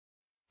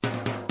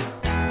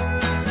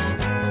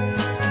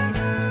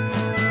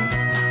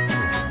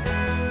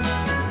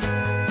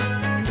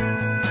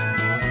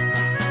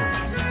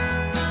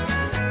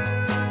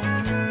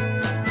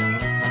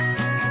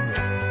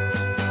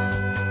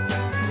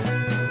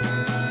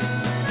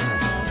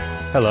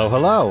Hello,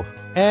 hello,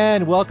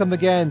 and welcome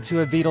again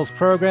to a Beatles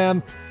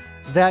program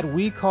that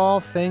we call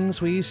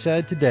Things We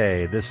Said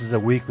Today. This is a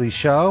weekly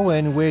show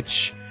in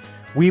which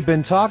we've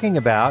been talking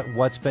about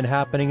what's been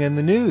happening in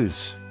the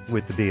news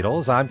with the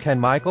Beatles. I'm Ken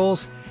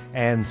Michaels,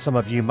 and some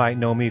of you might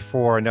know me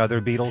for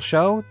another Beatles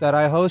show that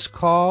I host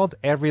called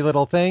Every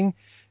Little Thing,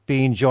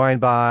 being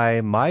joined by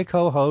my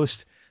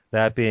co-host,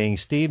 that being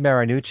Steve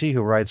Marinucci,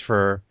 who writes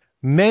for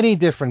many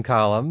different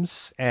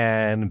columns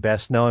and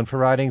best known for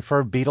writing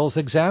for Beatles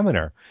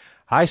Examiner.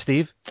 Hi,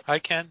 Steve. Hi,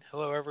 Ken.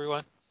 Hello,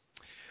 everyone.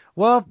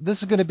 Well,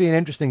 this is going to be an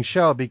interesting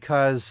show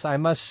because I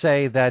must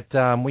say that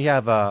we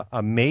have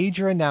a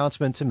major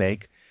announcement to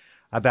make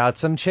about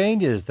some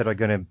changes that are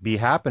going to be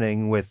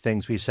happening with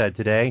Things We Said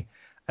Today,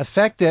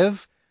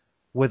 effective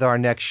with our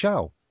next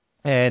show.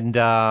 And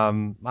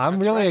I'm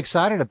really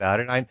excited about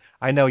it.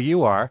 I know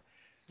you are,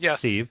 Yes.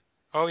 Steve.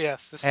 Oh,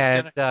 yes. This is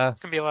gonna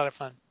be a lot of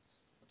fun.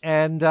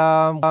 And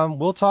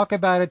we'll talk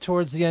about it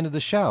towards the end of the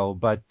show.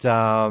 But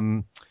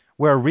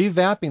we're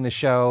revamping the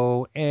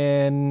show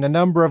in a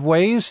number of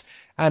ways,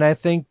 and I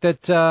think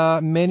that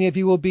many of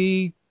you will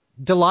be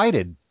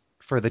delighted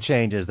for the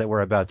changes that we're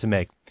about to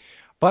make.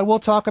 But we'll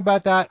talk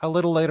about that a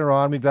little later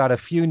on. We've got a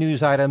few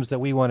news items that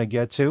we want to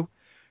get to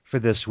for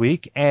this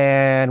week,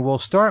 and we'll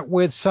start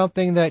with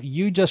something that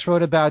you just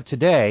wrote about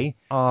today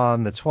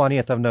on the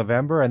 20th of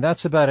November, and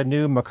that's about a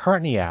new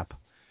McCartney app.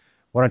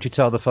 Why don't you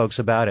tell the folks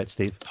about it,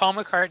 Steve? Paul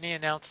McCartney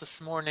announced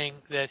this morning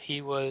that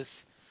he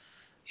was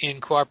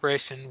in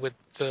cooperation with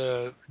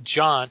the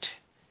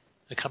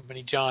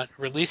company Jaunt,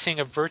 releasing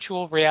a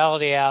virtual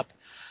reality app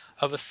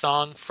of a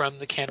song from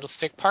the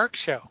Candlestick Park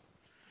show.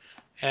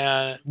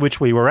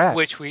 Which we were at.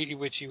 Which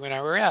you and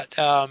I were at.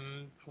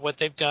 What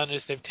they've done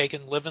is they've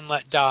taken Live and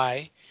Let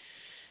Die,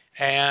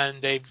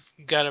 and they've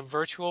got a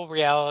virtual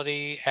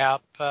reality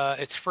app.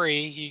 It's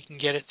free. You can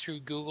get it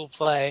through Google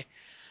Play,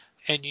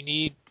 and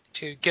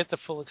to get the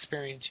full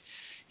experience,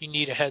 you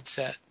need a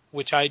headset,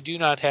 which I do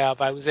not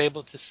have. I was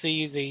able to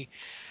see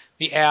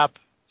the app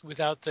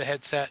without the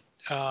headset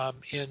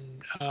in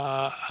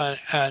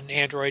an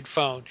Android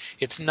phone.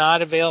 It's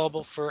not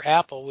available for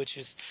Apple, which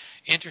is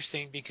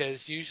interesting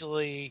because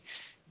usually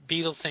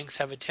Beatle things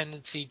have a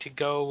tendency to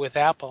go with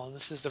Apple, and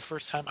this is the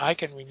first time I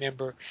can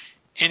remember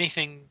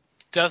something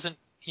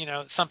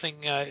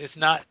is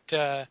not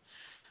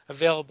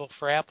available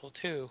for Apple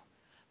too.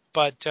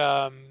 But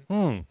this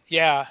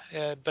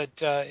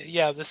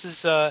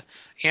is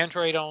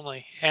Android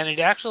only, and it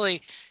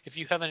actually, if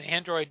you have an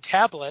Android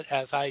tablet,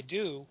 as I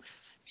do,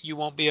 you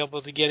won't be able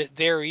to get it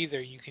there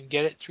either. You can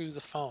get it through the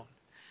phone,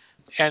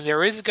 and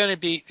there is going to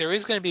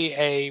be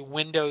a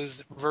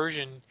Windows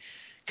version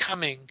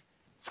coming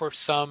for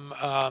some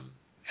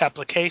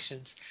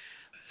applications.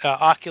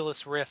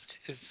 Oculus Rift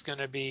is going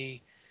to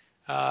be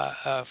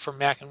for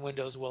Mac and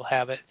Windows. Will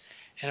have it.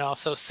 And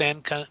also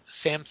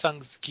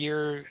Samsung's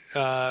Gear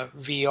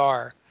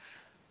VR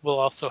will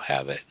also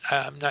have it.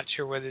 I'm not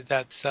sure whether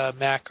that's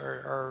Mac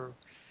or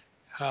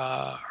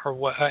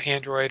what,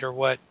 Android or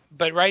what.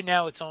 But right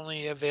now it's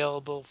only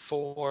available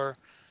for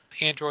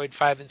Android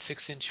 5 and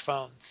 6-inch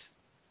phones.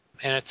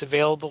 And it's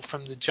available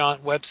from the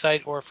Jaunt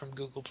website or from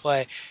Google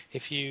Play.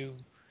 If you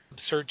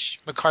search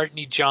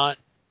McCartney Jaunt,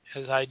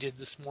 as I did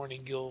this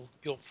morning, you'll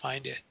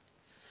find it.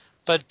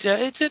 But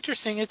it's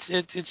interesting.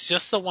 It's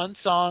just the one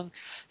song.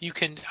 You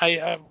can.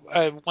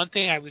 One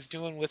thing I was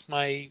doing with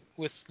my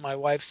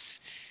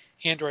wife's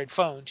Android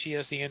phone. She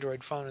has the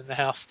Android phone in the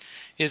house.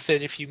 Is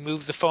that if you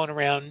move the phone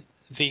around,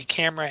 the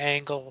camera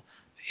angle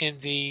in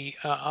the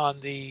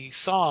on the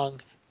song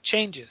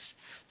changes,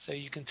 so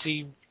you can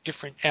see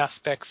different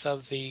aspects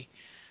of the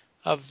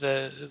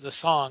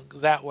song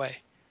that way.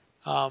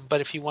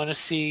 But if you want to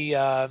see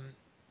the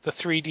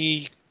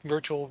 3D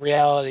virtual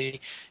reality,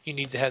 you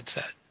need the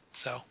headset.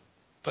 So.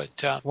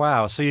 But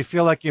wow, so you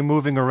feel like you're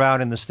moving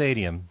around in the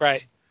stadium,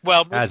 right?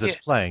 Well, as it's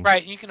playing,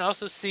 right. You can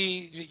also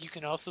see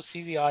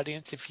the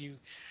audience if you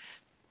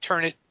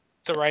turn it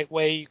the right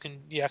way.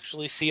 You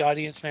actually see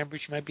audience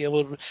members. You might be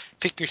able to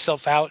pick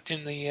yourself out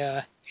in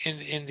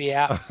the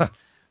app.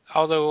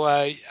 Although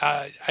I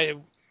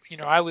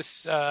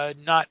was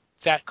not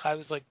that. I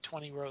was like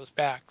 20 rows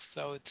back,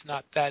 so it's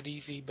not that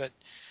easy. But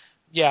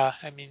yeah,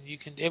 I mean, you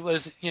can. It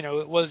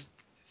was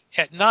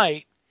at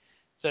night.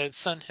 The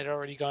sun had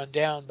already gone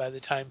down by the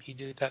time he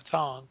did that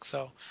song.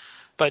 So,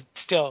 but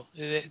still,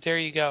 there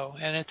you go.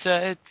 And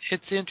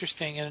it's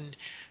interesting. And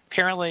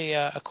apparently,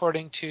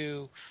 according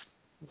to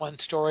one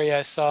story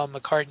I saw,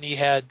 McCartney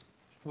had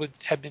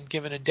been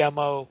given a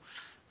demo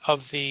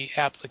of the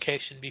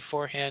application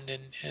beforehand,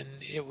 and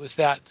it was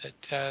that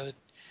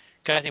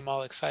got him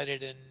all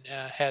excited and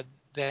had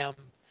them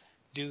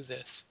do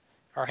this.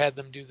 Or had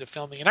them do the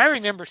filming. And I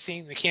remember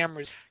seeing the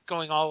cameras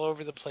going all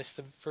over the place,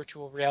 the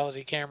virtual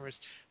reality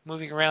cameras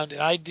moving around,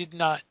 and we did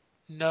not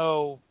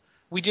know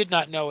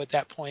at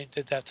that point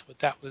that that's what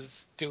that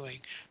was doing,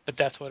 but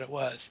that's what it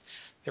was.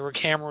 There were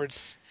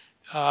cameras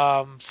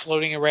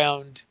floating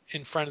around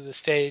in front of the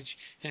stage.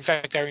 In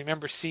fact, I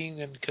remember seeing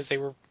them because they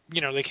were,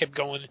 they kept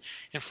going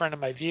in front of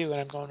my view, and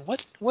I'm going,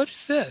 what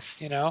is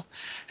this,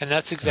 And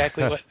that's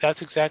exactly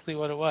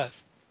what it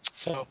was.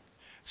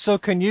 So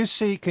can you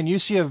see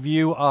a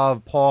view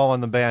of Paul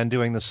and the band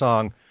doing the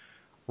song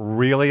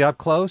really up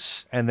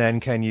close, and then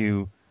can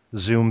you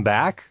zoom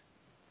back?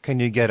 Can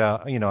you get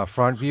a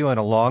front view and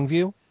a long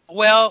view?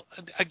 Well,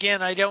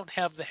 again, I don't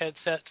have the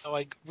headset, so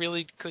I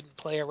really couldn't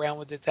play around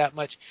with it that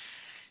much.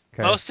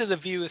 Okay. Most of the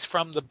view is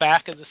from the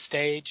back of the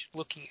stage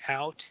looking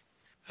out.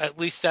 At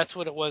least that's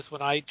what it was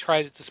when I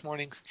tried it this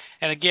morning.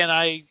 And again,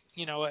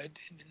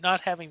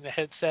 not having the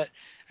headset,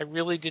 I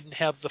really didn't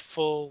have the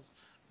full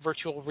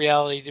virtual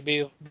reality to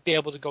be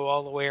able to go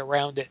all the way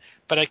around it.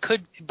 But I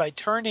could, by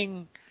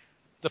turning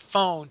the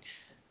phone,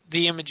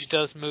 the image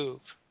does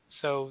move.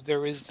 So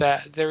there is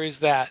that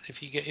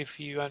if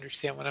you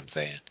understand what I'm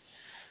saying.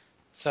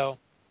 So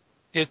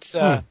it's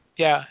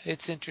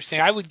it's interesting.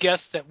 I would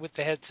guess that with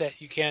the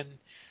headset you can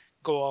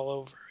go all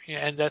over,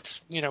 and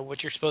that's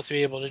what you're supposed to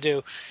be able to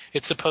do.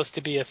 It's supposed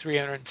to be a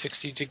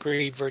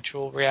 360-degree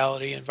virtual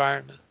reality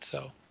environment.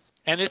 So,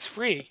 and it's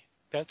free.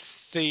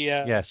 That's the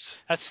yes.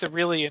 That's the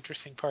really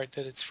interesting part,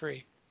 that it's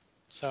free.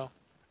 So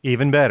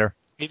even better.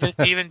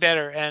 even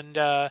better. And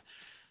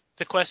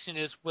the question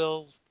is,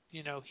 will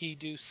he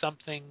do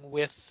something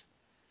with?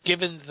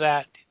 Given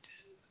that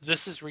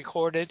this is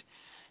recorded,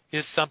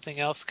 is something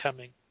else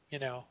coming?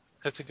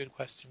 That's a good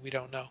question. We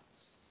don't know.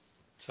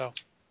 So.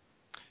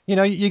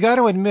 You got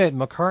to admit,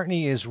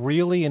 McCartney is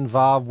really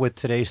involved with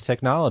today's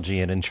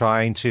technology and in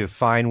trying to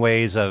find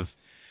ways of,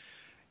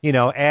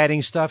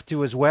 adding stuff to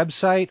his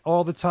website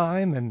all the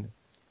time. And,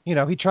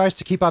 he tries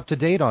to keep up to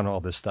date on all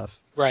this stuff.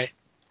 Right.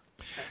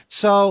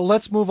 So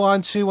let's move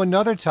on to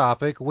another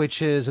topic,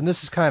 which is, and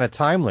this is kind of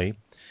timely.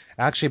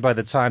 Actually, by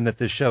the time that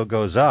this show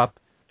goes up,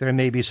 there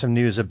may be some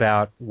news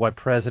about what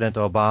President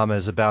Obama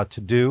is about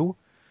to do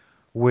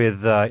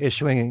with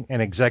issuing an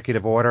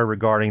executive order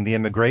regarding the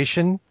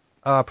immigration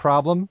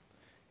problem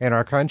in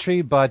our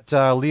country. But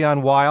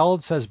Leon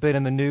Wilds has been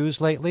in the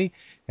news lately,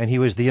 and he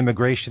was the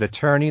immigration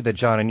attorney that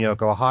John and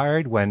Yoko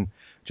hired when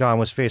John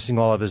was facing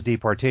all of his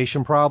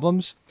deportation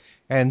problems.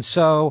 And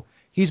so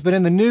he's been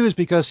in the news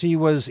because he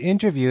was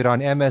interviewed on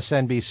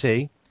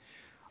MSNBC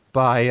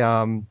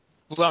by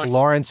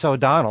Lawrence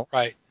O'Donnell.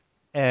 Right.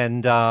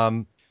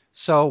 And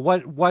so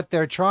what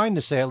they're trying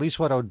to say, at least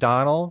what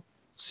O'Donnell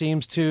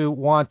seems to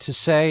want to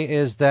say,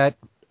 is that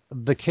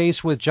the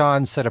case with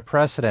John set a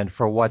precedent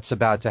for what's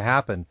about to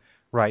happen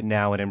right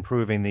now in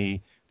improving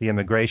the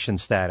immigration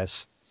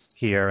status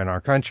here in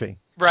our country.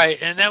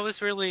 Right, and that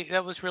was really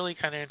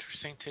kind of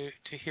interesting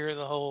to hear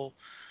the whole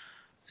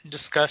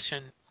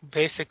discussion.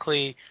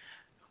 Basically,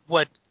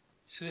 what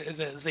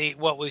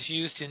what was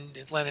used in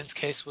Lennon's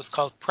case was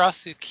called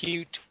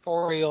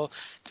prosecutorial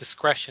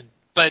discretion.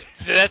 But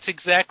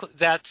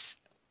that's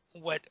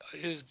what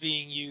is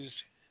being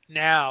used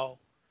now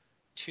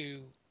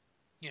to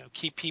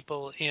keep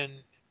people in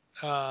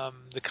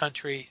the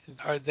country,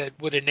 or that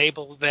would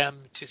enable them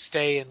to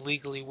stay and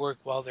legally work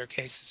while their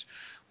cases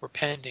were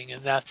pending.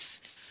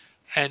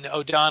 And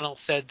O'Donnell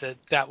said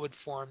that would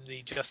form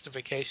the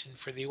justification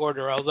for the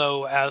order,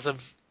 although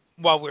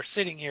while we're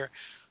sitting here,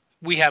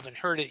 we haven't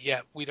heard it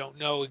yet. We don't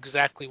know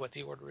exactly what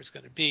the order is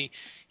going to be.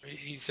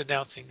 He's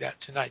announcing that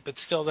tonight. But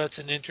still, it's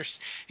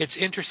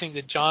interesting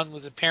that John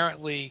was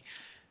apparently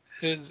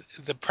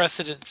the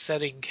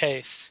precedent-setting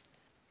case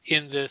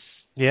in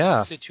this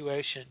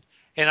situation.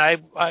 And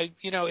I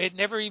it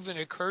never even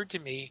occurred to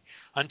me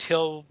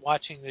until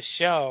watching the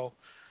show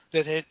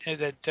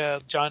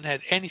that John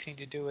had anything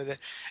to do with it.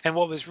 And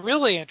what was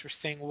really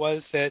interesting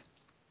was that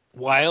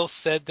Wiles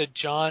said that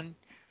John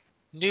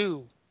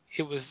knew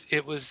it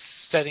was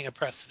setting a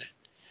precedent,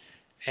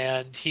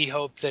 and he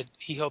hoped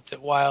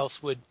that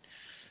Wiles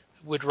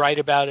would write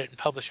about it and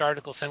publish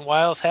articles. And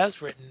Wiles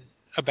has written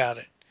about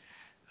it,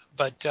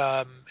 but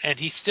and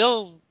he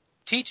still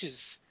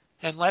teaches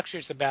and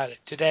lectures about it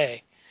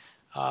today.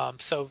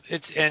 So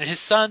and his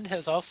son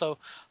has also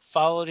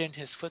followed in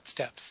his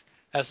footsteps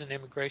as an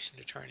immigration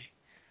attorney,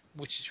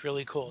 which is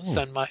really cool.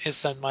 His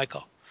son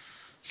Michael.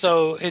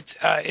 So it's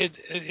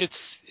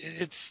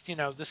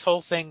this whole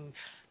thing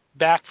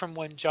back from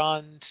when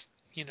John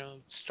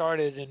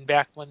started, and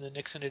back when the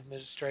Nixon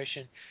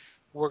administration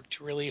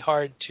worked really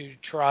hard to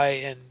try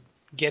and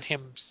get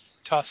him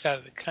tossed out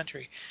of the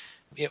country.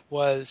 It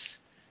was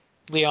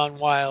Leon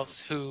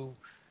Wiles who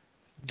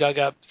dug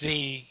up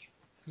the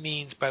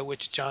means by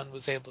which John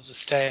was able to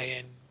stay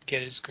and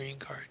get his green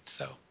card.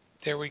 So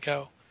there we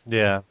go.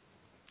 Yeah.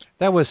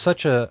 That was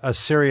such a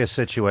serious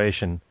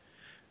situation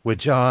with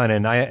John,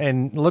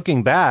 and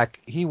looking back,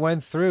 he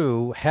went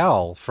through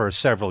hell for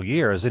several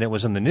years, and it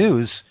was in the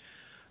news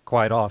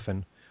quite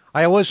often.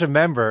 I always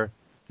remember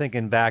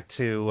thinking back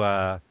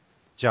to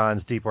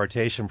John's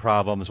deportation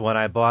problems when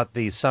I bought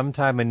the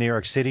Sometime in New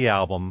York City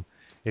album.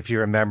 If you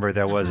remember,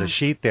 there was a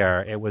sheet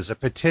there. It was a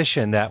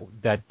petition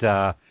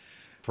that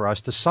for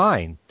us to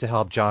sign to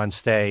help John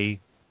stay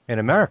in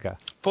America.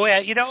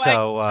 Boy,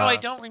 So, I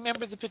don't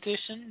remember the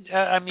petition.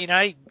 I mean,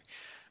 I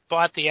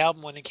bought the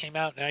album when it came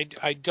out, and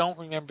I don't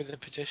remember the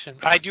petition.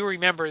 I do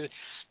remember,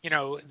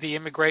 the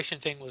immigration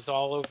thing was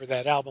all over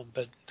that album,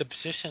 but the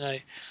petition,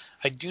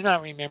 I do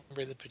not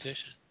remember the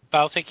petition. But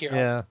I'll take your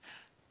yeah.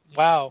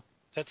 wow.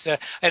 That's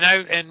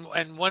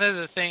and one of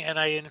the thing, and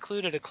I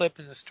included a clip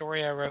in the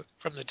story I wrote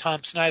from the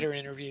Tom Snyder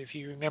interview. If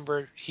you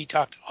remember, he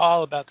talked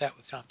all about that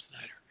with Tom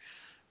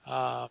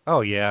Snyder.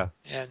 Oh, yeah.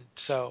 And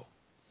so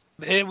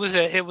it was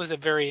a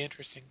very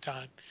interesting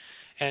time,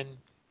 and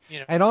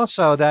And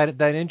also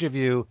that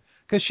interview,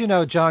 because,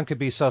 John could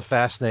be so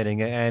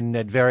fascinating, and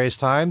at various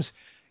times,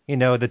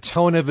 the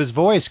tone of his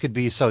voice could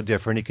be so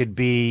different. He could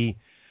be,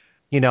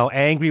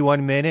 angry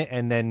one minute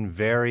and then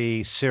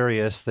very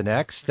serious the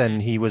next.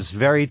 And he was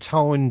very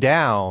toned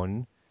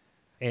down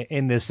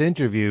in this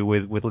interview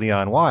with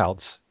Leon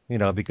Wildes,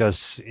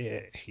 because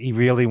he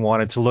really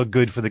wanted to look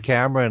good for the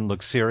camera and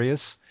look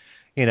serious,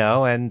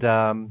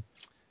 and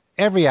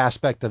every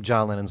aspect of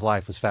John Lennon's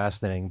life was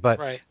fascinating. But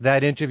right.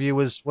 That interview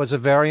was a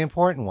very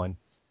important one.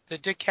 The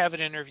Dick Cavett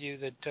interview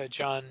that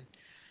John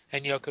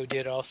and Yoko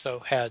did also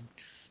had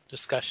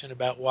discussion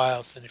about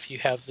Wildes, and if you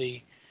have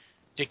the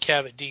Dick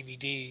Cavett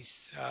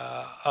DVDs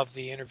of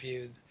the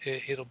interview,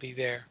 it'll be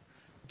there.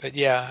 But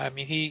yeah, I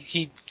mean,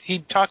 he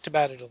talked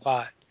about it a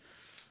lot.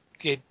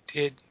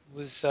 It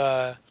was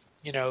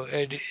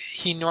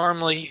he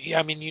normally,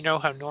 I mean,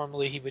 how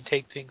normally he would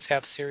take things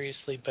half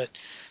seriously, but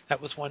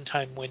that was one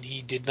time when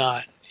he did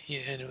not,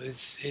 and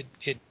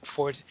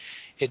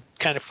it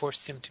kind of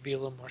forced him to be a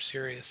little more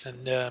serious,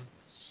 and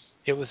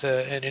it was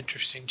an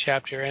interesting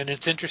chapter, and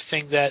it's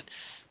interesting that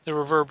the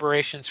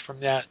reverberations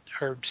from that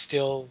are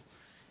still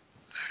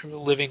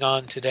living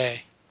on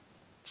today.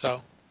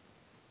 So,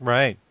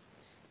 right,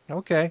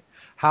 okay.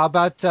 How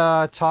about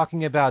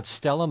talking about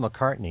Stella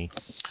McCartney?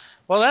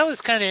 Well, that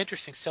was kind of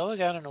interesting. Stella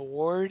got an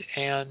award,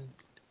 and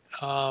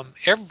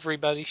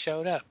everybody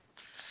showed up.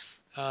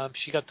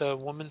 She got the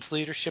Women's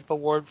Leadership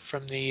Award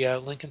from the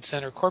Lincoln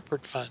Center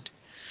Corporate Fund.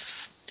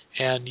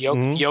 And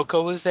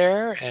Yoko was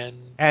there.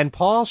 And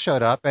Paul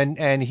showed up,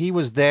 and he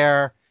was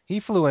there. He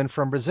flew in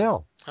from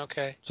Brazil.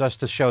 Okay. Just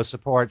to show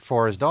support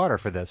for his daughter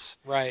for this.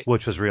 Right.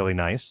 Which was really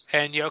nice.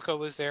 And Yoko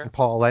was there.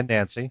 Paul and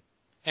Nancy.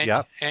 And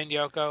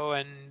Yoko.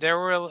 And there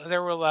were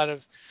a lot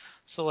of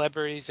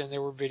celebrities, and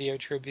there were video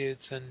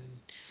tributes, and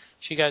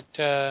she got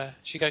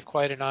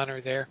quite an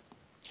honor there.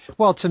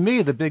 Well, to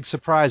me, the big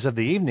surprise of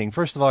the evening,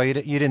 first of all, you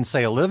didn't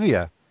say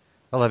Olivia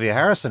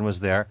Harrison was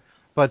there,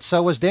 but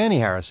so was Danny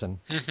Harrison.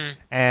 Mm-hmm.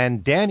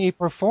 And Danny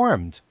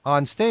performed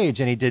on stage,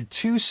 and he did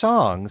 2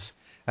 songs,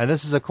 and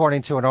this is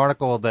according to an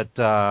article that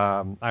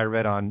I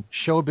read on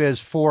Showbiz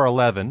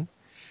 411.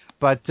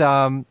 But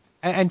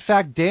in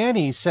fact,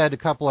 Danny said a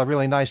couple of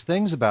really nice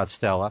things about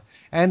Stella,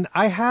 and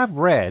I have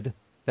read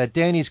that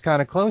Danny's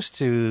kind of close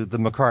to the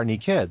McCartney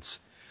kids.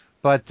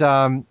 But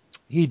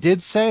he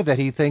did say that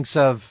he thinks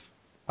of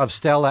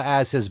Stella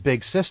as his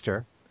big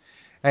sister.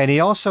 And he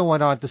also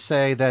went on to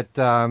say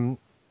that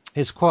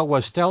his quote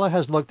was, "Stella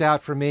has looked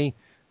out for me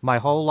my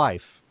whole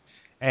life."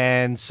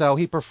 And so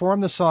he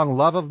performed the song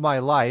Love of My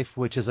Life,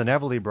 which is an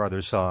Everly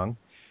Brothers song,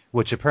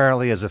 which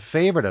apparently is a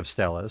favorite of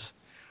Stella's.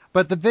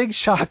 But the big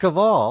shock of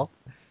all,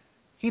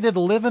 he did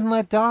Live and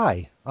Let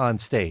Die on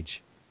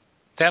stage.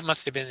 That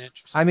must have been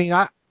interesting. I mean,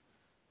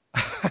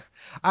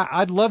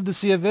 I'd love to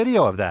see a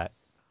video of that.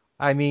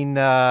 I mean,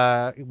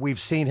 we've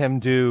seen him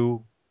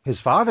do his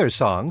father's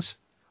songs,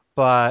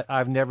 but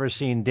I've never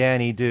seen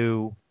Danny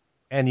do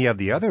any of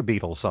the other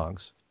Beatles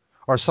songs,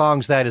 or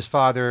songs that his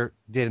father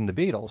did in the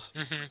Beatles.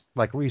 Mm-hmm.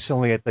 Like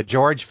recently at the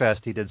George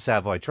Fest, he did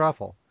Savoy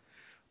Truffle.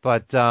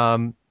 But,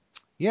 to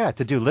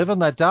do Live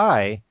and Let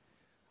Die,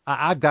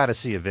 I've got to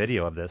see a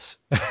video of this.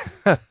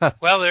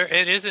 Well,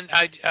 it isn't.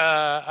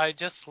 I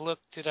just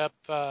looked it up.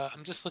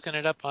 I'm just looking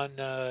it up on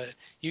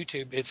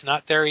YouTube. It's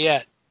not there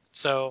yet.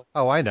 So,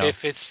 I know.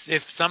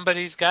 If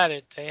somebody's got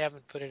it, they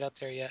haven't put it up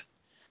there yet.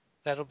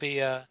 That'll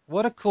be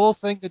what a cool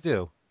thing to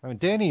do. I mean,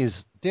 Danny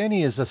is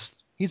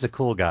he's a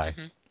cool guy.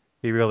 Mm-hmm.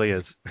 He really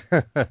is.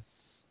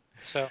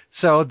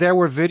 So there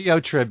were video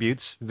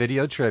tributes.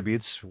 Video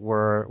tributes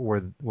were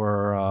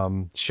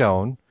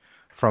shown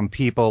from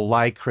people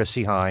like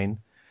Chrissie Hynde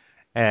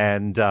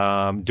and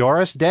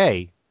Doris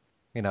Day.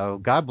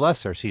 God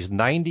bless her. She's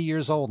 90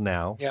 years old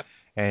now. Yep.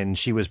 And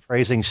she was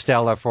praising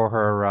Stella for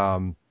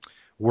her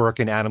work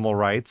in animal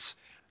rights.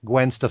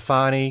 Gwen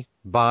Stefani,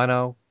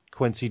 Bono,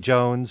 Quincy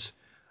Jones,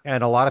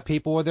 and a lot of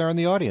people were there in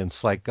the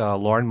audience, like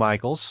Lorne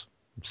Michaels,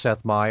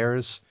 Seth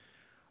Meyers,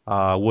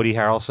 Woody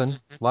Harrelson.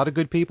 Mm-hmm. A lot of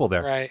good people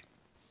there. Right.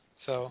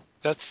 So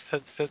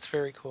that's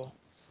very cool.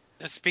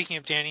 And speaking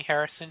of Danny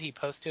Harrison, he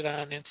posted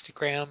on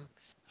Instagram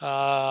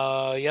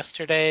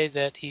yesterday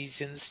that he's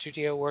in the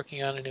studio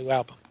working on a new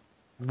album.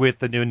 With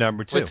the new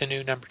number 2. With the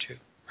new number 2,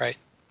 right.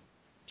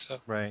 So.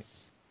 Right.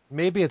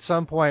 Maybe at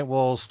some point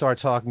we'll start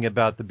talking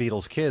about the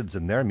Beatles kids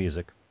and their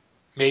music.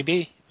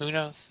 Maybe. Who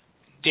knows?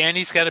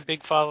 Danny's got a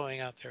big following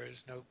out there.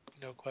 There's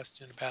no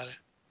question about it.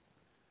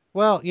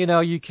 Well,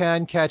 you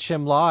can catch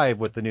him live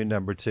with the new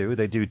number 2.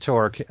 They do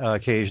tour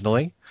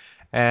occasionally.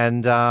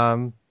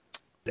 And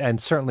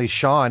certainly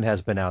Sean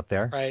has been out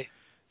there. Right.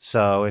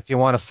 So if you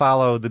want to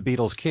follow the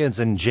Beatles kids,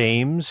 and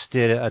James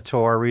did a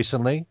tour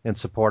recently in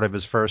support of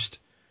his first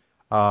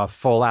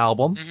full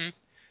album. Mm-hmm.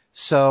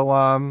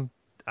 So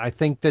I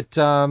think that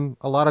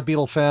a lot of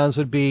Beatle fans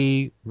would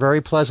be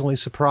very pleasantly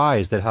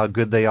surprised at how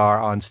good they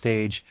are on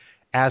stage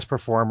as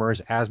performers,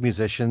 as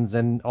musicians,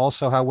 and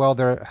also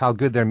how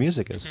good their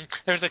music is. Mm-hmm.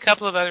 There's a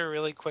couple of other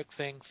really quick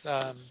things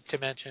to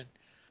mention.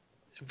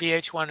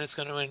 VH1 is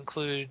going to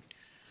include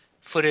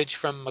footage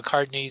from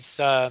McCartney's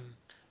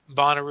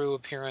Bonnaroo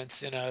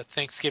appearance in a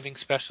Thanksgiving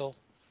special,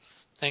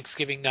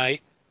 Thanksgiving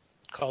night,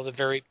 called the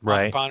Very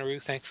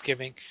Bonnaroo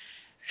Thanksgiving.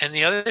 And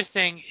the other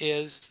thing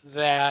is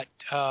that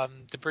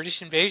the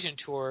British Invasion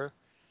tour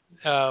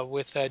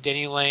with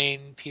Denny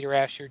Lane, Peter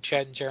Asher,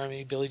 Chad and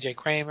Jeremy, Billy J.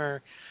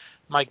 Kramer,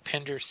 Mike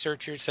Pender,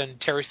 Searchers, and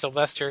Terry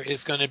Sylvester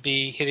is going to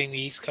be hitting the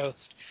East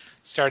Coast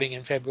starting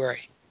in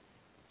February.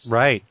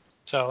 Right.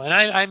 So, and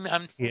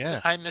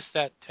I missed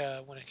that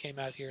when it came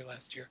out here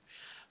last year,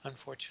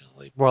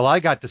 unfortunately. Well, I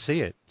got to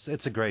see it.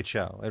 It's a great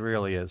show. It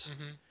really is.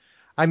 Mm-hmm.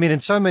 I mean,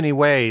 in so many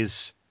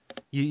ways,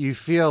 you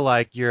feel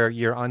like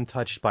you're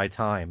untouched by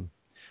time.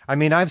 I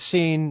mean, I've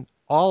seen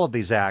all of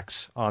these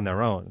acts on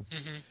their own,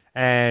 Mm-hmm.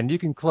 and you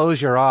can close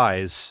your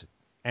eyes,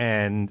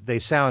 and they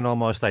sound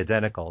almost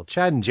identical.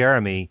 Chad and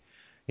Jeremy,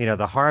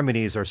 the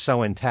harmonies are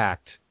so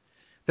intact.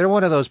 They're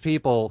one of those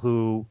people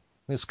who,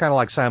 it's kind of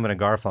like Simon and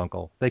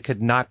Garfunkel. They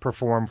could not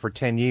perform for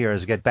 10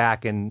 years, get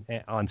back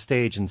on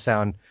stage and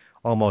sound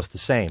almost the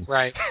same.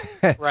 Right,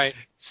 right.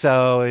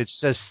 So it's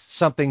just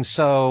something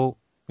so,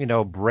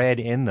 bred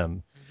in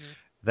them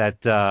that,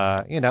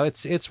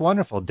 it's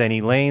wonderful.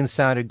 Denny Lane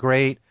sounded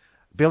great.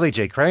 Billy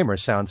J. Kramer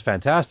sounds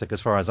fantastic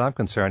as far as I'm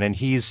concerned. And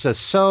he's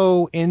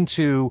so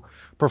into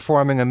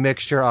performing a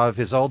mixture of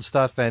his old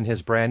stuff and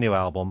his brand new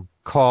album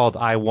called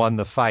I Won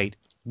the Fight,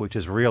 which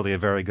is really a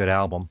very good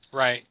album.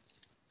 Right.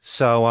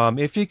 So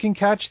if you can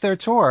catch their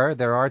tour,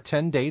 there are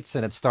 10 dates,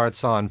 and it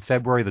starts on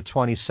February the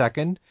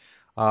 22nd,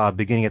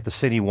 beginning at the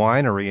City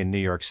Winery in New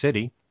York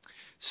City.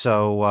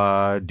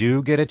 So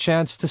do get a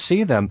chance to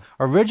see them.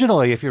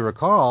 Originally, if you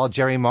recall,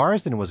 Jerry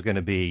Marsden was going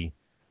to be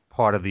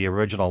part of the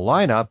original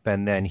lineup,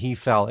 and then he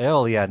fell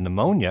ill. He had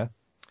pneumonia,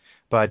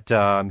 but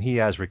he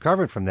has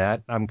recovered from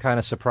that. I'm kind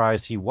of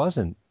surprised he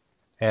wasn't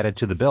added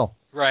to the bill.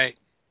 Right,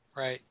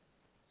 right.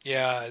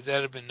 Yeah,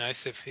 that'd have been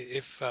nice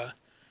if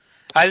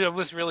I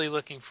was really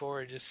looking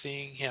forward to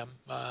seeing him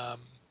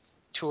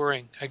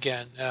touring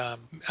again.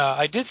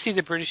 I did see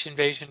the British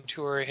Invasion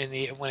tour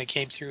when it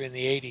came through in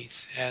the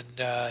 80s, and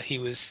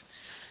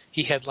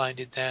he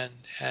headlined it then,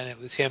 and it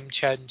was him,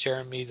 Chad and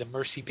Jeremy, the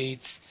Mercy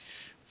Beats,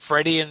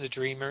 Freddie and the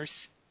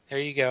Dreamers. There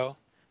you go,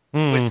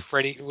 with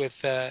Freddie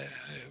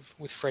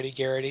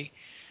Garrity,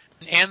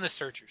 and the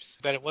Searchers.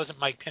 But it wasn't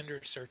Mike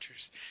Pender's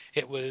Searchers;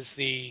 it was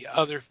the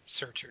other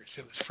Searchers.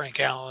 It was Frank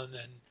Allen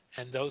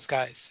and those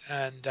guys.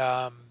 And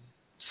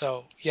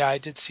so yeah, I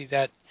did see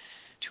that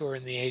tour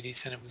in the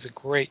 80s, and it was a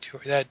great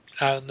tour. That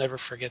I'll never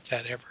forget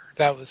that ever.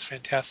 That was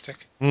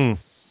fantastic.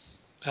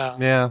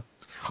 Yeah.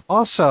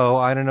 Also,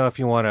 I don't know if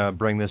you want to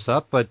bring this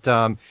up, but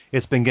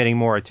it's been getting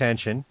more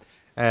attention,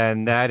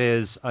 and that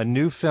is a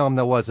new film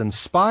that was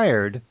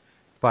inspired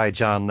by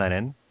John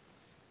Lennon,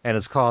 and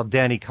it's called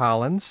Danny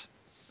Collins.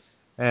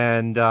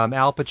 And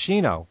Al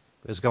Pacino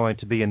is going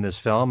to be in this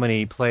film, and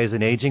he plays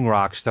an aging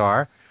rock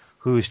star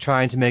who's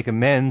trying to make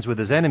amends with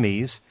his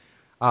enemies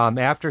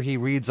after he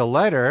reads a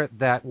letter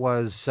that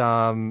was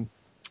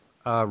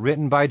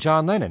written by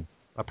John Lennon,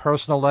 a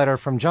personal letter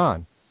from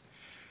John.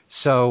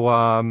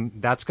 So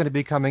that's going to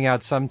be coming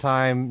out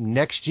sometime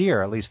next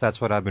year. At least that's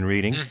what I've been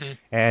reading. Mm-hmm.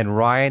 And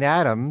Ryan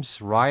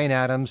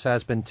Adams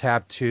has been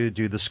tapped to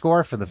do the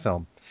score for the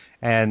film.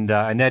 And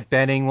Annette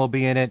Bening will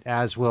be in it,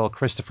 as will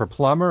Christopher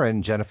Plummer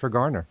and Jennifer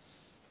Garner.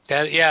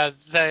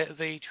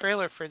 The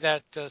trailer for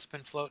that has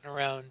been floating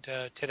around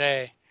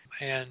today.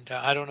 And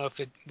I don't know if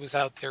it was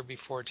out there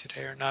before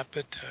today or not,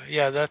 but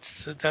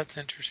that's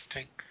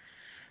interesting.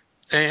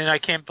 And I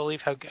can't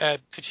believe how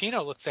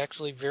Pacino looks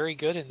actually very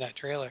good in that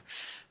trailer.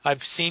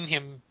 I've seen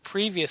him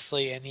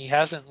previously, and he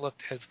hasn't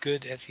looked as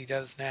good as he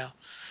does now.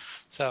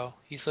 So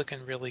he's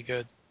looking really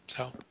good.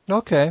 So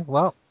okay,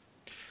 well,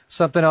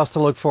 something else to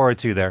look forward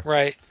to there.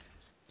 Right.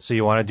 So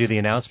you want to do the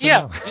announcement?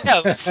 Yeah,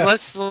 now? yeah.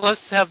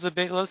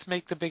 Let's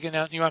make the big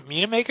announcement. You want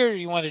me to make it, or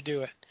you want to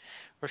do it,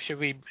 or should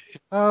we?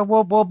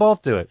 We'll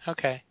both do it.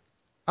 Okay.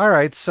 All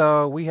right.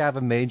 So we have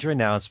a major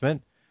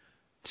announcement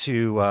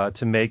to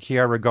make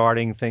here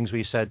regarding things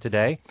we said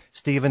today.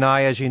 Steve and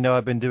I, as you know,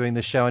 have been doing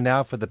the show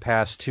now for the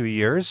past 2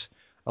 years,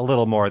 a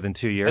little more than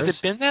 2 years. Has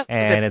it been that?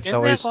 And it's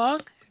always that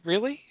long?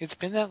 Really? It's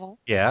been that long?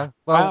 Yeah.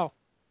 Well, wow.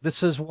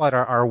 This is what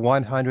our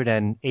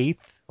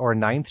 108th or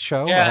 9th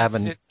show. Yeah,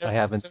 I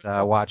haven't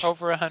watched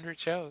over 100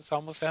 shows,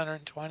 almost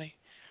 120.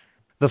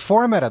 The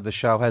format of the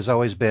show has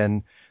always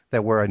been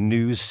that we're a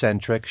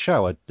news-centric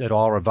show. It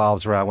all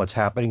revolves around what's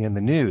happening in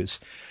the news,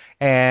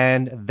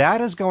 and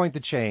that is going to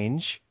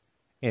change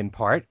in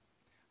part.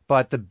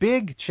 But the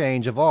big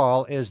change of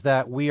all is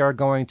that we are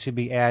going to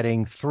be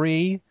adding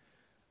 3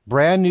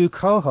 brand new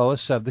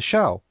co-hosts of the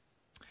show.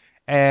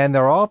 And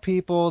they're all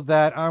people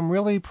that I'm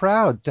really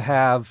proud to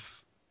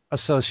have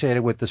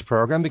associated with this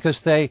program because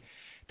they've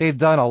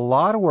done a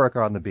lot of work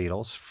on the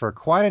Beatles for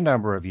quite a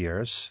number of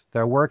years.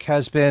 Their work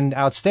has been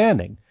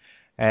outstanding.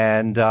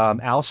 And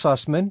Al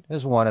Sussman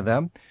is one of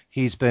them.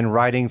 He's been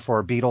writing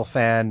for Beatle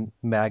Fan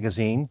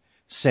magazine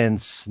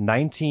since the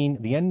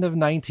end of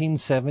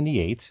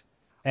 1978,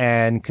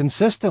 and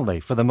consistently,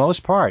 for the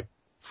most part,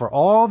 for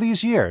all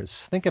these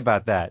years, think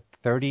about that,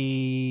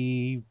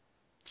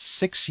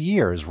 36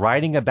 years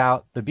writing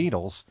about the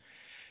Beatles.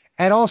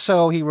 And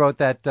also he wrote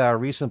that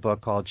recent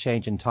book called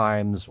Changing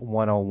Times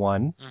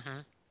 101,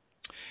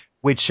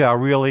 which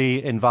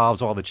really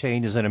involves all the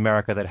changes in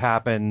America that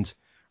happened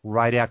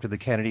right after the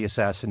Kennedy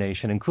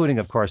assassination, including,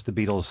 of course, the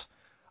Beatles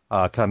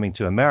coming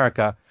to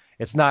America.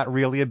 It's not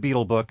really a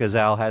Beatle book, as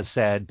Al has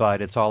said,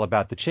 but it's all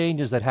about the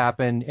changes that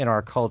happened in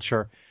our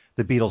culture,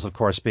 the Beatles, of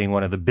course, being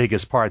one of the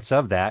biggest parts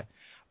of that.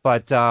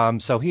 But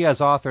so he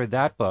has authored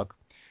that book.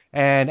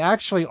 And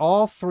actually,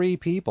 all three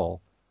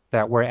people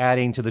that we're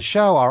adding to the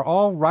show are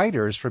all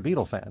writers for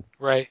Beatle Fan.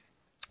 Right.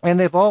 And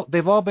they've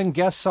all been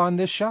guests on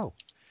this show.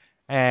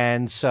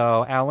 And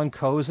so Alan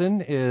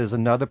Kozin is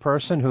another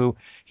person who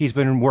he's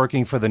been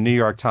working for the New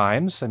York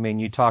Times. I mean,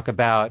 you talk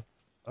about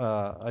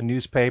a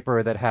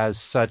newspaper that has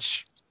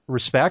such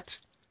respect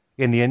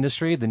in the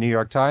industry, the New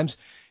York Times.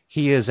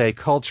 He is a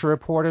culture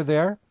reporter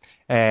there,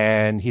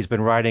 and he's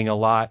been writing a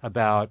lot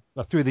about,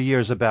 through the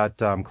years, about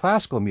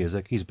classical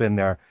music. He's been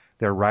their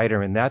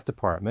writer in that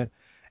department.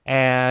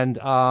 And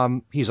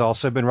he's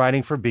also been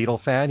writing for Beatle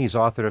Fan. He's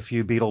authored a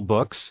few Beatle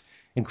books,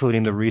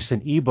 including the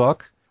recent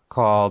ebook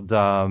called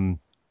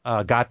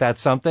Got That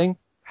Something?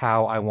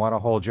 How I Want to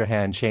Hold Your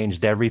Hand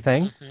Changed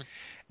Everything.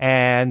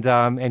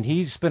 And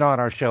he's been on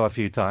our show a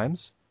few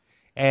times.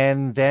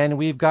 And then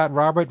we've got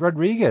Robert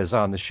Rodriguez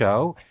on the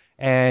show,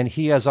 and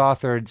he has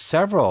authored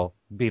several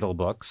Beatle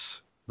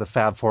books, the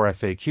Fab Four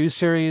FAQ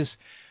series,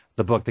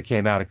 the book that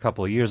came out a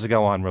couple of years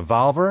ago on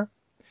Revolver,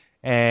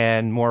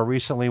 and more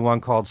recently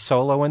one called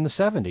Solo in the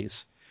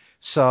 70s.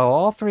 So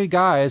all three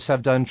guys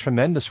have done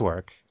tremendous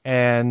work,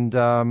 and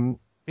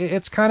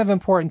it's kind of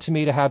important to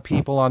me to have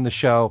people on the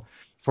show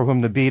for whom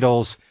the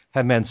Beatles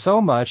have meant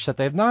so much that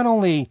they've not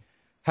only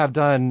have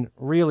done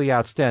really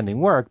outstanding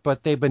work,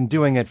 but they've been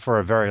doing it for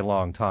a very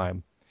long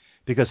time,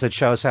 because it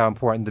shows how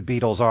important the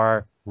Beatles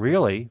are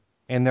really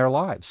in their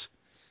lives.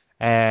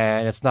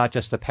 And it's not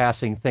just a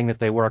passing thing that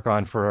they work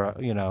on for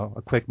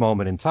a quick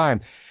moment in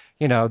time.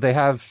 They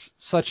have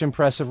such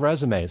impressive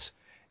resumes.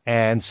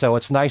 And so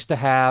it's nice to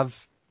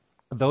have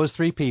those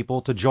three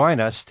people to join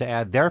us to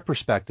add their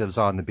perspectives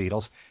on the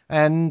Beatles.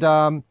 And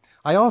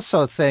I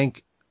also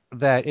think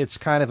that it's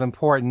kind of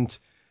important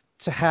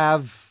to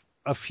have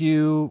a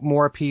few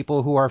more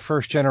people who are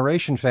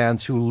first-generation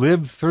fans who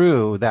lived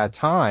through that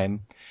time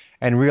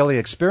and really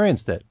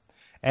experienced it.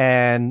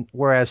 And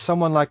whereas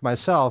someone like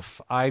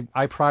myself, I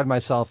pride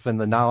myself in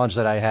the knowledge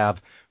that I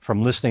have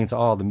from listening to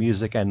all the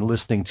music and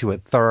listening to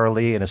it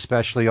thoroughly, and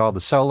especially all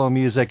the solo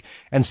music,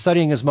 and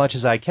studying as much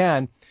as I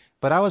can.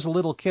 But I was a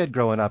little kid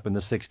growing up in the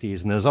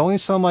 60s, and there's only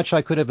so much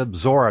I could have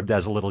absorbed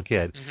as a little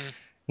kid.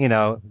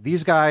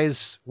 These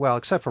guys, well,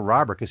 except for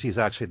Robert, because he's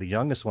actually the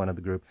youngest one of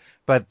the group,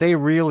 but they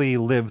really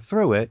lived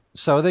through it,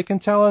 so they can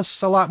tell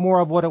us a lot more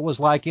of what it was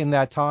like in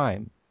that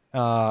time,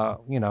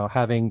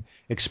 having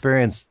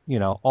experienced,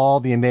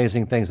 all the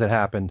amazing things that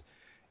happened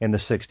in the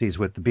 60s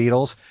with the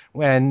Beatles.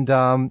 And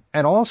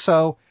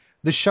also,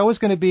 the show is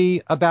going to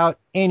be about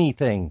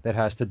anything that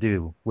has to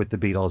do with the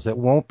Beatles. It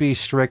won't be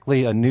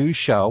strictly a news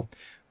show,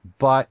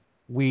 but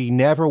we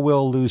never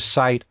will lose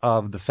sight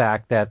of the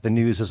fact that the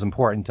news is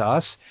important to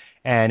us.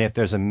 And if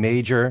there's a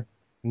major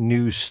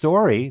news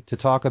story to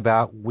talk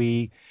about,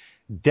 we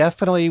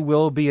definitely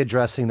will be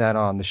addressing that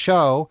on the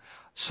show.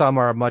 Some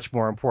are much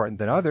more important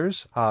than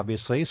others,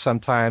 obviously.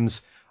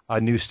 Sometimes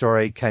a news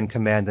story can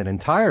command an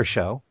entire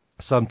show.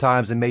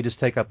 Sometimes it may just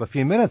take up a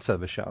few minutes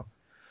of a show.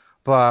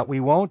 But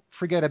we won't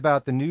forget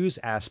about the news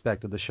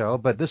aspect of the show.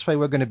 But this way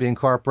we're going to be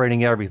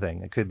incorporating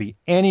everything. It could be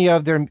any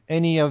of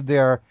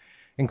their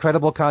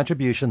incredible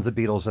contributions the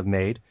Beatles have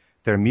made,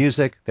 their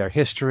music, their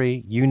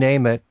history, you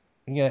name it.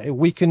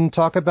 We can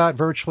talk about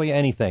virtually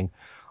anything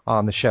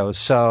on the show.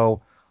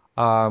 So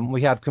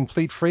we have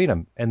complete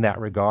freedom in that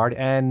regard.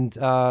 And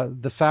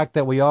the fact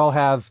that we all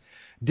have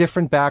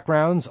different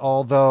backgrounds,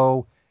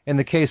 although in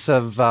the case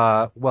of,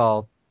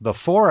 the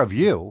four of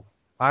you,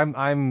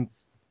 I'm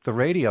the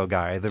radio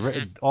guy.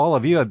 All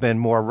of you have been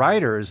more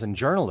writers and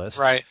journalists.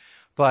 Right.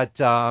 But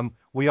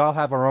we all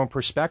have our own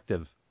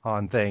perspective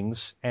on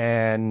things,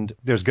 and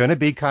there's going to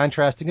be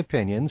contrasting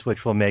opinions,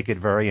 which will make it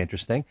very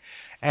interesting.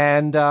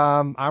 And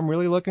I'm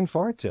really looking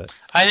forward to it.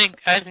 I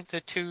think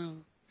the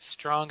two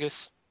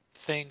strongest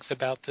things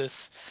about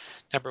this,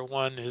 number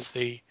one, is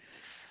the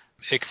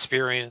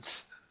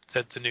experience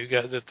that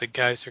the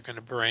guys are going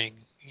to bring.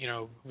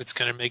 It's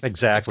going to make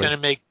exactly.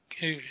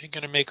 It's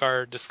going to make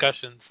our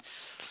discussions,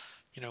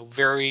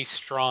 very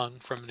strong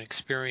from an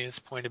experience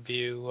point of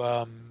view.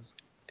 I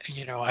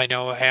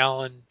know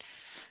Alan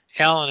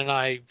Alan and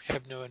I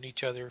have known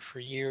each other for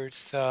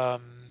years,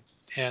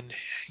 and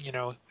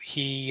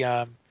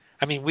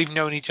I mean, we've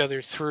known each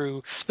other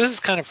through. This is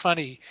kind of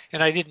funny,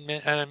 and I didn't.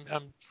 And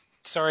I'm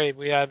sorry.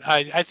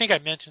 I think I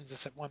mentioned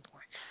this at one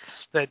point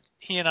that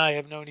he and I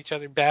have known each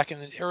other back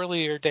in the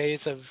earlier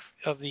days of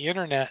the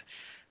internet,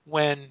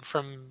 when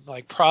from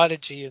like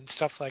Prodigy and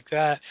stuff like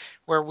that,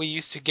 where we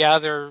used to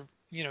gather,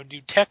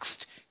 do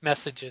text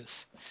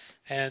messages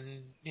and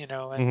and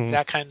Hmm.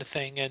 that kind of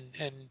thing.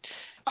 And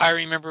I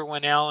remember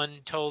when Alan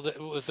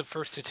was the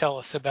first to tell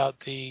us about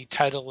the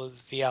title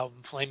of the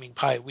album Flaming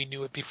Pie. We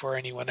knew it before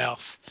anyone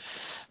else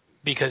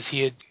because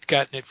he had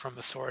gotten it from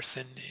a source,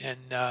 and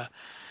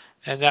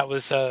that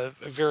was a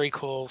very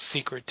cool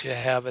secret to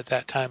have at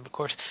that time. Of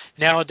course,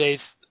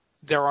 nowadays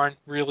there aren't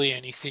really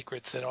any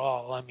secrets at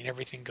all. I mean,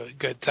 everything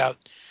gets out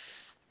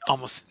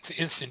almost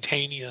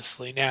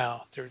instantaneously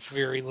now. There's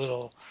very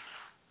little.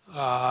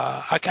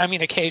 I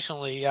mean,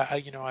 occasionally,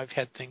 I've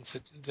had things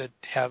that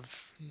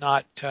have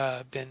not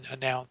been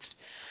announced,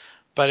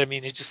 but I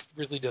mean, it just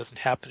really doesn't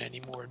happen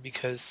anymore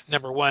because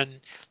number one,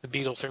 the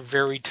Beatles are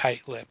very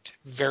tight-lipped,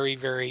 very,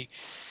 very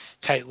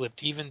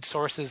tight-lipped. Even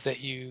sources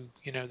that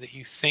that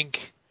you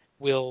think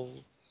will,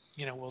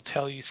 will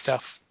tell you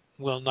stuff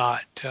will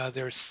not.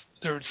 There's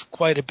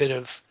quite a bit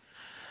of,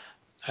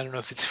 I don't know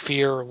if it's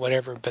fear or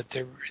whatever, but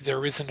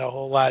there isn't a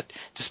whole lot,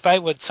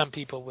 despite what some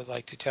people would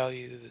like to tell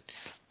you, that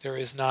there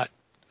is not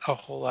a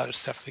whole lot of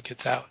stuff that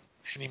gets out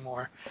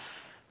anymore.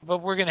 But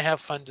we're going to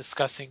have fun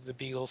discussing the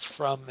Beatles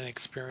from an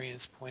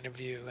experience point of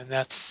view, and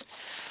that's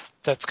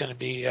going to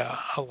be a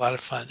lot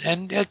of fun.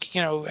 And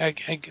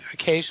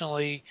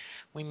occasionally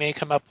we may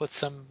come up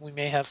with we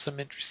may have some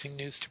interesting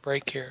news to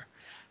break here.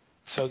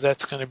 So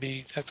that's going to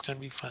be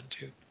fun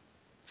too.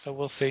 So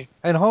we'll see.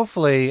 And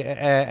hopefully,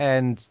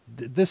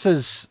 this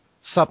is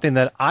something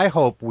that I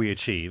hope we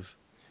achieve,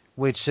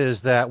 which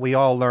is that we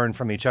all learn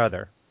from each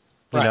other.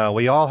 Right.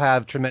 We all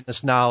have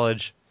tremendous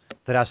knowledge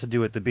that has to do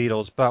with the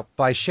Beatles, but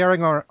by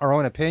sharing our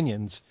own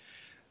opinions,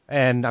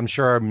 and I'm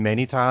sure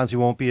many times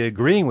we won't be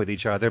agreeing with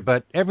each other,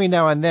 but every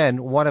now and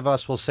then one of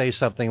us will say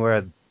something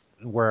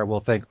where we'll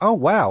think, oh,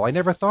 wow, I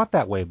never thought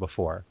that way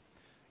before.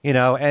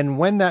 And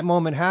when that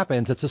moment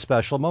happens, it's a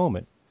special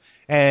moment.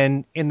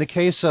 And in the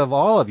case of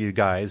all of you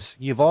guys,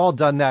 you've all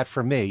done that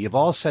for me. You've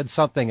all said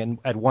something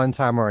at one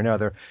time or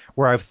another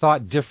where I've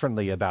thought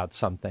differently about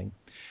something.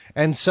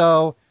 And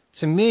so,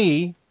 to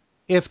me,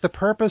 if the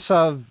purpose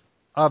of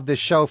this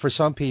show for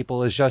some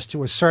people is just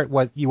to assert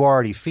what you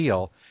already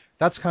feel,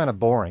 that's kind of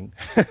boring.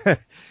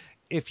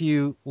 If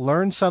you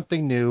learn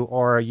something new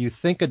or you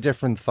think a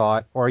different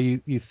thought or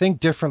you think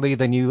differently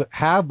than you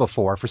have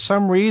before for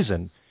some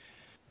reason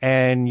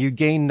and you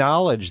gain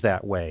knowledge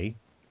that way,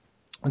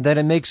 then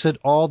it makes it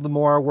all the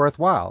more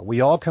worthwhile.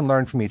 We all can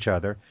learn from each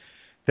other.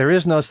 There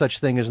is no such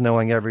thing as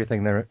knowing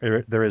everything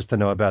there is to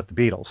know about the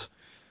Beatles.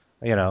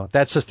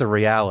 That's just a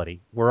reality.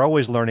 We're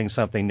always learning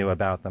something new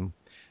about them.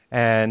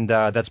 And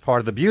that's part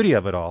of the beauty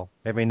of it all.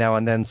 Every now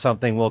and then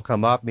something will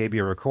come up, maybe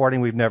a recording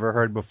we've never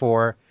heard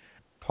before,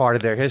 part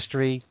of their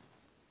history.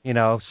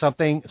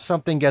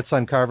 Something gets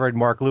uncovered.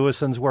 Mark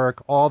Lewison's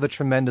work, all the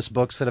tremendous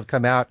books that have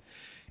come out,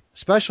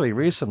 especially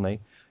recently.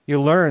 You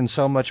learn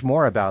so much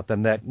more about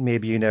them that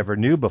maybe you never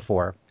knew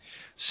before.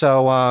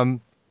 So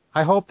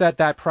I hope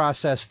that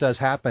process does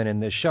happen in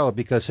this show,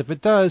 because if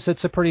it does,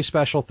 it's a pretty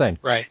special thing.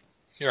 Right.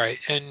 Right.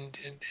 And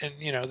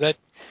that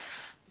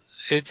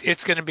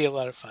it's going to be a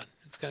lot of fun.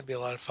 It's going to be a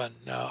lot of fun.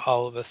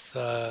 All of us.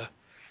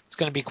 It's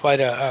going to be quite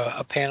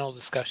a panel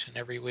discussion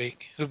every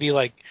week. It'll be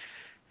like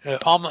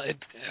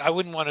almost. I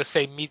wouldn't want to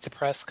say meet the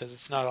press because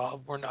it's not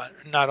all. We're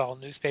not all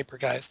newspaper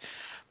guys,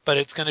 but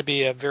it's going to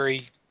be a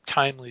very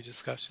timely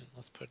discussion.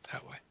 Let's put it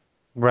that way.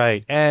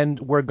 Right, and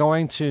we're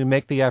going to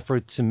make the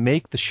effort to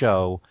make the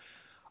show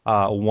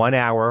 1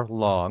 hour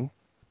long.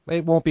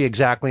 It won't be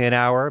exactly an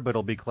hour, but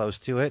it'll be close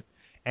to it.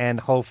 And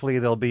hopefully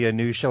there'll be a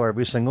new show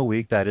every single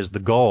week. That is the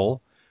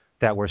goal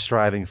that we're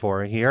striving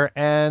for here.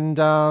 And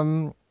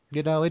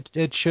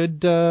it should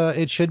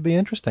be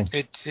interesting.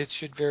 It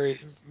should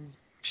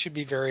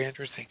be very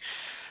interesting.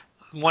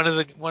 One of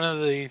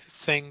the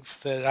things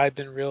that I've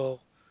been real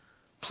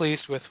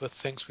pleased with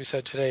things we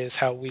said today is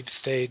how we've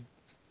stayed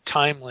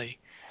timely,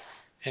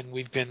 and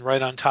we've been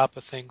right on top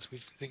of things.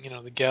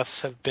 The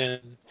guests have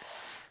been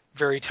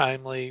very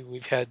timely.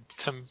 We've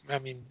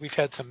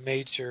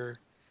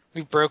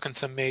broken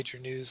some major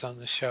news on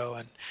the show,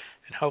 and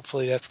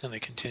hopefully that's going to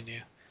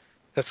continue.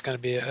 It's going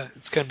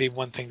to be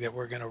one thing that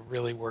we're going to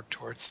really work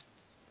towards.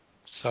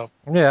 So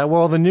yeah,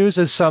 well, the news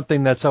is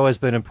something that's always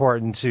been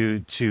important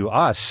to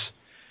us.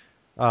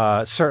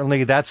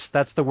 Certainly, that's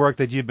the work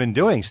that you've been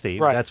doing,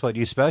 Steve. Right. That's what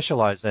you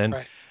specialize in.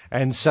 Right.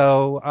 And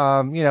so,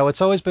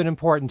 it's always been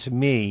important to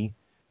me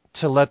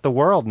to let the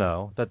world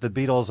know that the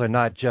Beatles are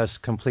not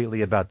just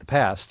completely about the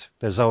past.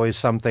 There's always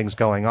some things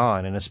going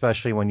on, and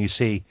especially when you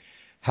see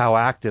how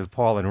active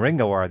Paul and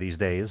Ringo are these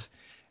days.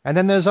 And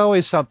then there's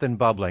always something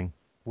bubbling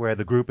where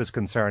the group is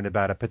concerned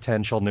about a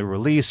potential new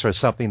release or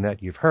something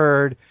that you've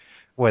heard,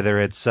 whether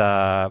it's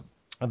the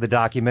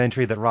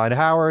documentary that Ron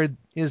Howard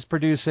is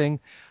producing.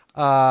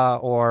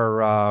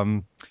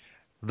 or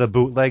the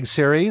bootleg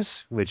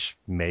series, which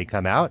may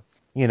come out,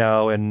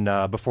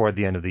 in before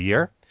the end of the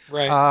year.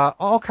 Right.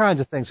 All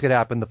kinds of things could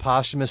happen. The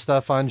posthumous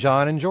stuff on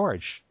John and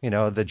George,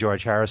 the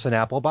George Harrison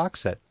Apple box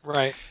set.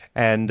 Right.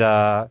 And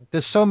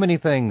there's so many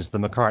things, the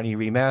McCartney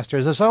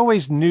remasters. There's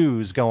always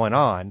news going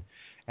on,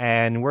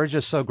 and we're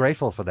just so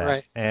grateful for that.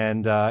 Right.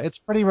 And it's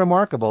pretty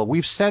remarkable.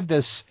 We've said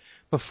this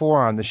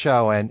before on the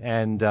show,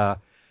 and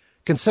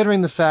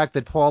considering the fact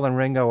that Paul and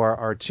Ringo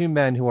are two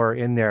men who are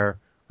in their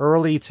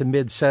early to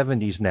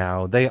mid-70s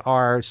now, they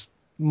are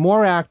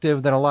more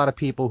active than a lot of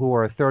people who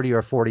are 30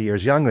 or 40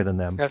 years younger than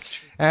them. That's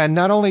true. And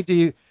not only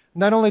do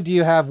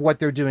you have what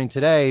they're doing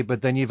today,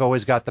 but then you've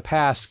always got the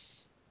past,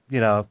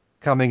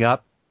 coming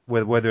up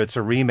with whether it's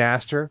a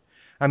remaster.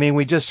 I mean,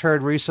 we just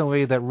heard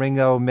recently that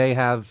Ringo may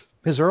have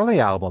his early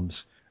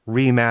albums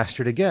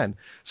remastered again.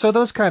 So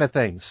those kind of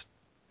things.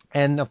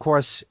 And of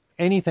course,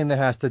 anything that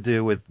has to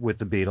do with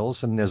the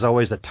Beatles, and there's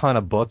always a ton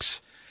of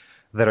books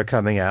that are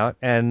coming out,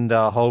 and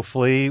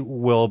hopefully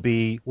we'll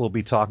be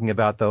talking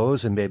about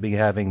those and maybe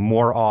having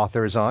more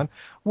authors on.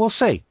 We'll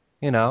see.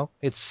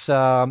 It's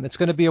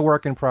going to be a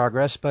work in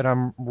progress, but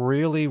I'm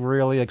really,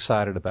 really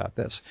excited about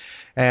this.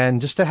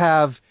 And just to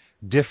have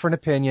different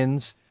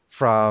opinions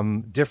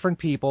from different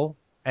people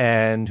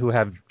and who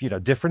have,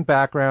 different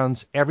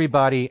backgrounds,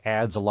 everybody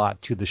adds a lot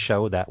to the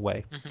show that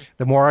way. Mm-hmm.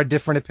 The more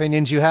different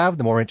opinions you have,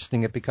 the more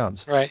interesting it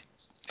becomes. Right.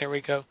 There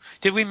we go.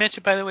 Did we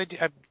mention, by the way,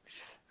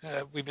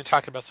 we've been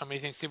talking about so many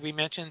things. Did we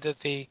mention that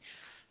the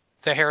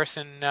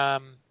Harrison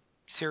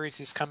series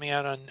is coming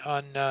out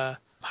on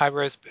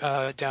high-res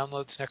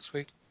downloads next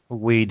week?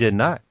 We did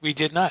not. We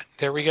did not.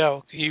 There we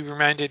go. You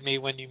reminded me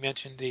when you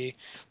mentioned the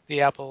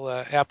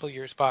Apple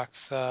Years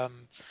box.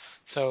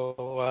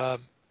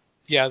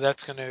 Yeah,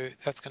 that's gonna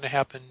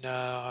happen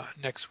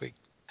next week.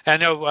 I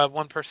know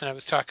one person I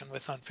was talking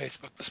with on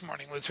Facebook this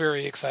morning was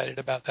very excited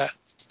about that.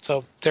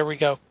 So there we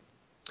go.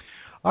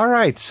 All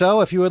right.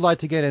 So if you would like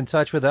to get in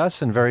touch with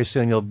us, and very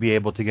soon you'll be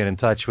able to get in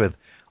touch with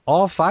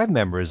all 5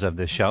 members of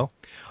this show,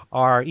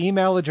 our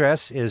email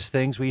address is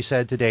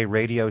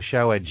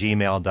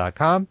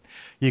thingswesaidtodayradioshow@gmail.com.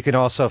 You can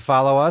also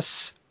follow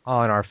us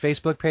on our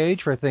Facebook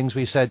page for Things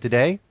We Said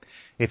Today.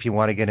 If you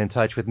want to get in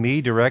touch with me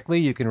directly,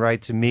 you can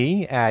write to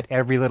me at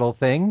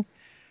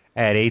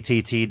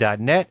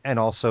everylittlething@att.net. And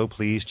also,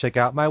 please check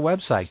out my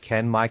website,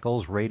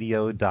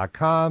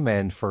 kenmichaelsradio.com.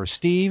 And for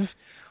Steve,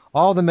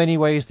 all the many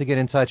ways to get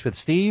in touch with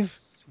Steve.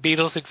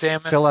 Beatles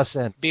Examiner. Fill us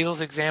in.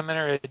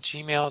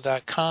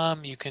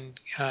 BeatlesExaminer@gmail.com. You can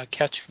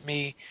catch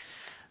me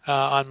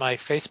on my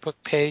Facebook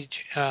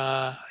page.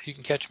 You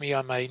can catch me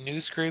on my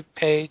news group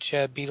page,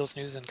 Beatles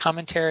News and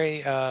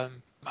Commentary.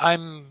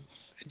 I'm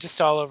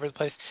just all over the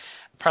place.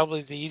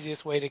 Probably the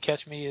easiest way to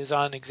catch me is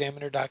on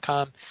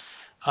Examiner.com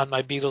on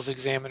my Beatles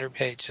Examiner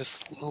page.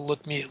 Just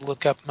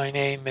look up my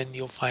name and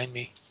you'll find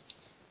me.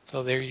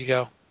 So there you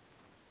go.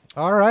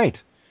 All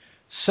right.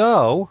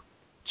 So,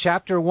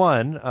 Chapter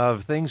 1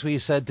 of Things We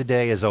Said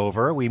Today is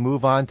over. We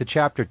move on to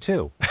Chapter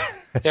 2.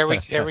 There we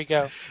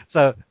go.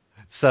 So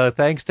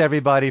thanks to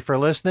everybody for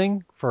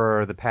listening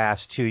for the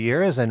past 2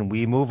 years, and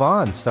we move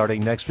on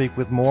starting next week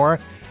with more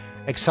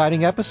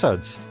exciting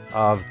episodes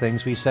of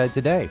Things We Said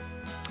Today.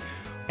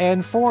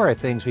 And for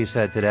Things We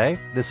Said Today,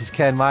 this is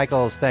Ken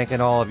Michaels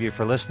thanking all of you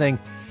for listening,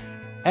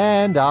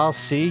 and I'll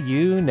see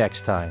you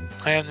next time.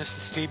 And this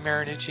is Steve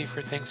Marinucci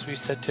for Things We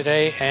Said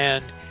Today,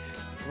 and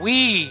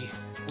we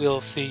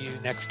will see you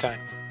next time.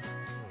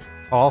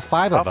 All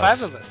 5 of us. All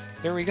 5 of us.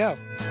 There we go.